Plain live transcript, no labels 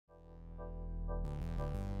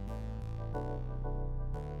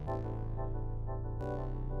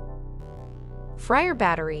FREYR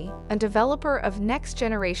Battery, a developer of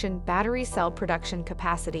next-generation battery cell production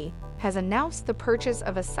capacity, has announced the purchase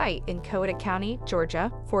of a site in Coweta County,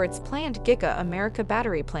 Georgia, for its planned Giga America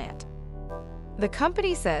battery plant. The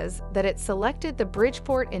company says that it selected the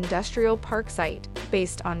Bridgeport Industrial Park site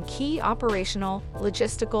based on key operational,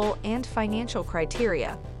 logistical, and financial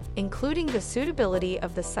criteria, including the suitability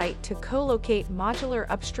of the site to co-locate modular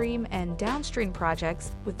upstream and downstream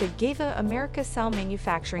projects with the Giga America cell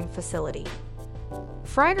manufacturing facility.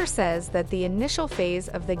 FREYR says that the initial phase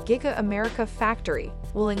of the Giga America factory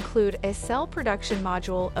will include a cell production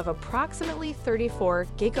module of approximately 34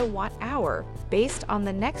 gigawatt-hour based on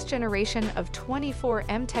the next generation of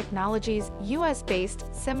 24M Technologies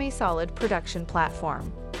U.S.-based SemiSolid production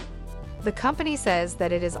platform. The company says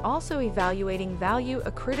that it is also evaluating value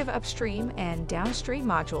accretive upstream and downstream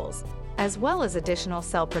modules, as well as additional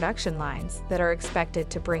cell production lines that are expected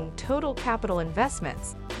to bring total capital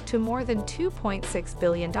investments to more than $2.6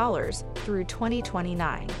 billion through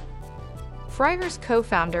 2029. FREYR's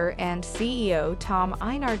co-founder and CEO Tom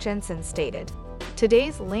Einar Jensen stated,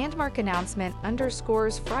 "Today's landmark announcement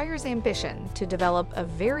underscores FREYR's ambition to develop a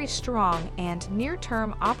very strong and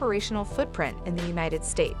near-term operational footprint in the United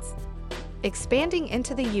States. Expanding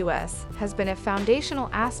into the U.S. has been a foundational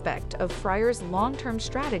aspect of FREYR's long-term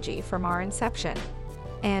strategy from our inception.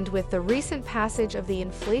 And with the recent passage of the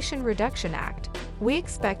Inflation Reduction Act, we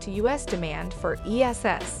expect U.S. demand for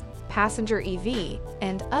ESS, passenger EV,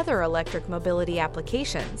 and other electric mobility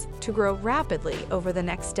applications to grow rapidly over the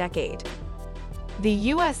next decade." The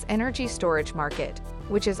U.S. energy storage market,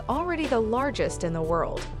 which is already the largest in the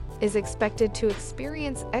world, is expected to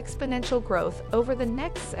experience exponential growth over the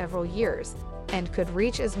next several years and could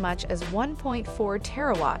reach as much as 1.4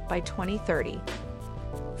 terawatt by 2030.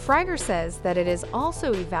 FREYR says that it is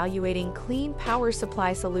also evaluating clean power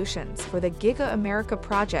supply solutions for the Giga America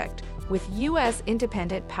project with U.S.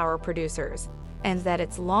 independent power producers, and that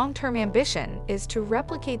its long-term ambition is to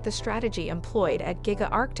replicate the strategy employed at Giga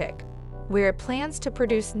Arctic, where it plans to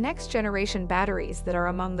produce next-generation batteries that are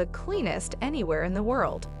among the cleanest anywhere in the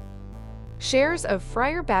world. Shares of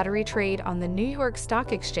FREYR Battery trade on the New York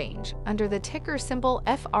Stock Exchange under the ticker symbol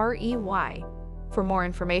FREY. For more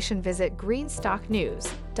information, visit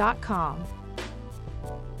greenstocknews.com.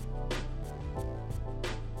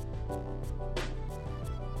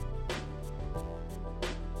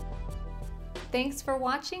 Thanks for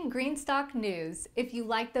watching Greenstock News. If you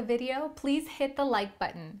liked the video, please hit the like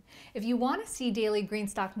button. If you want to see daily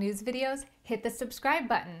Greenstock News videos, hit the subscribe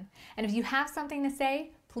button. And if you have something to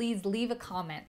say, please leave a comment.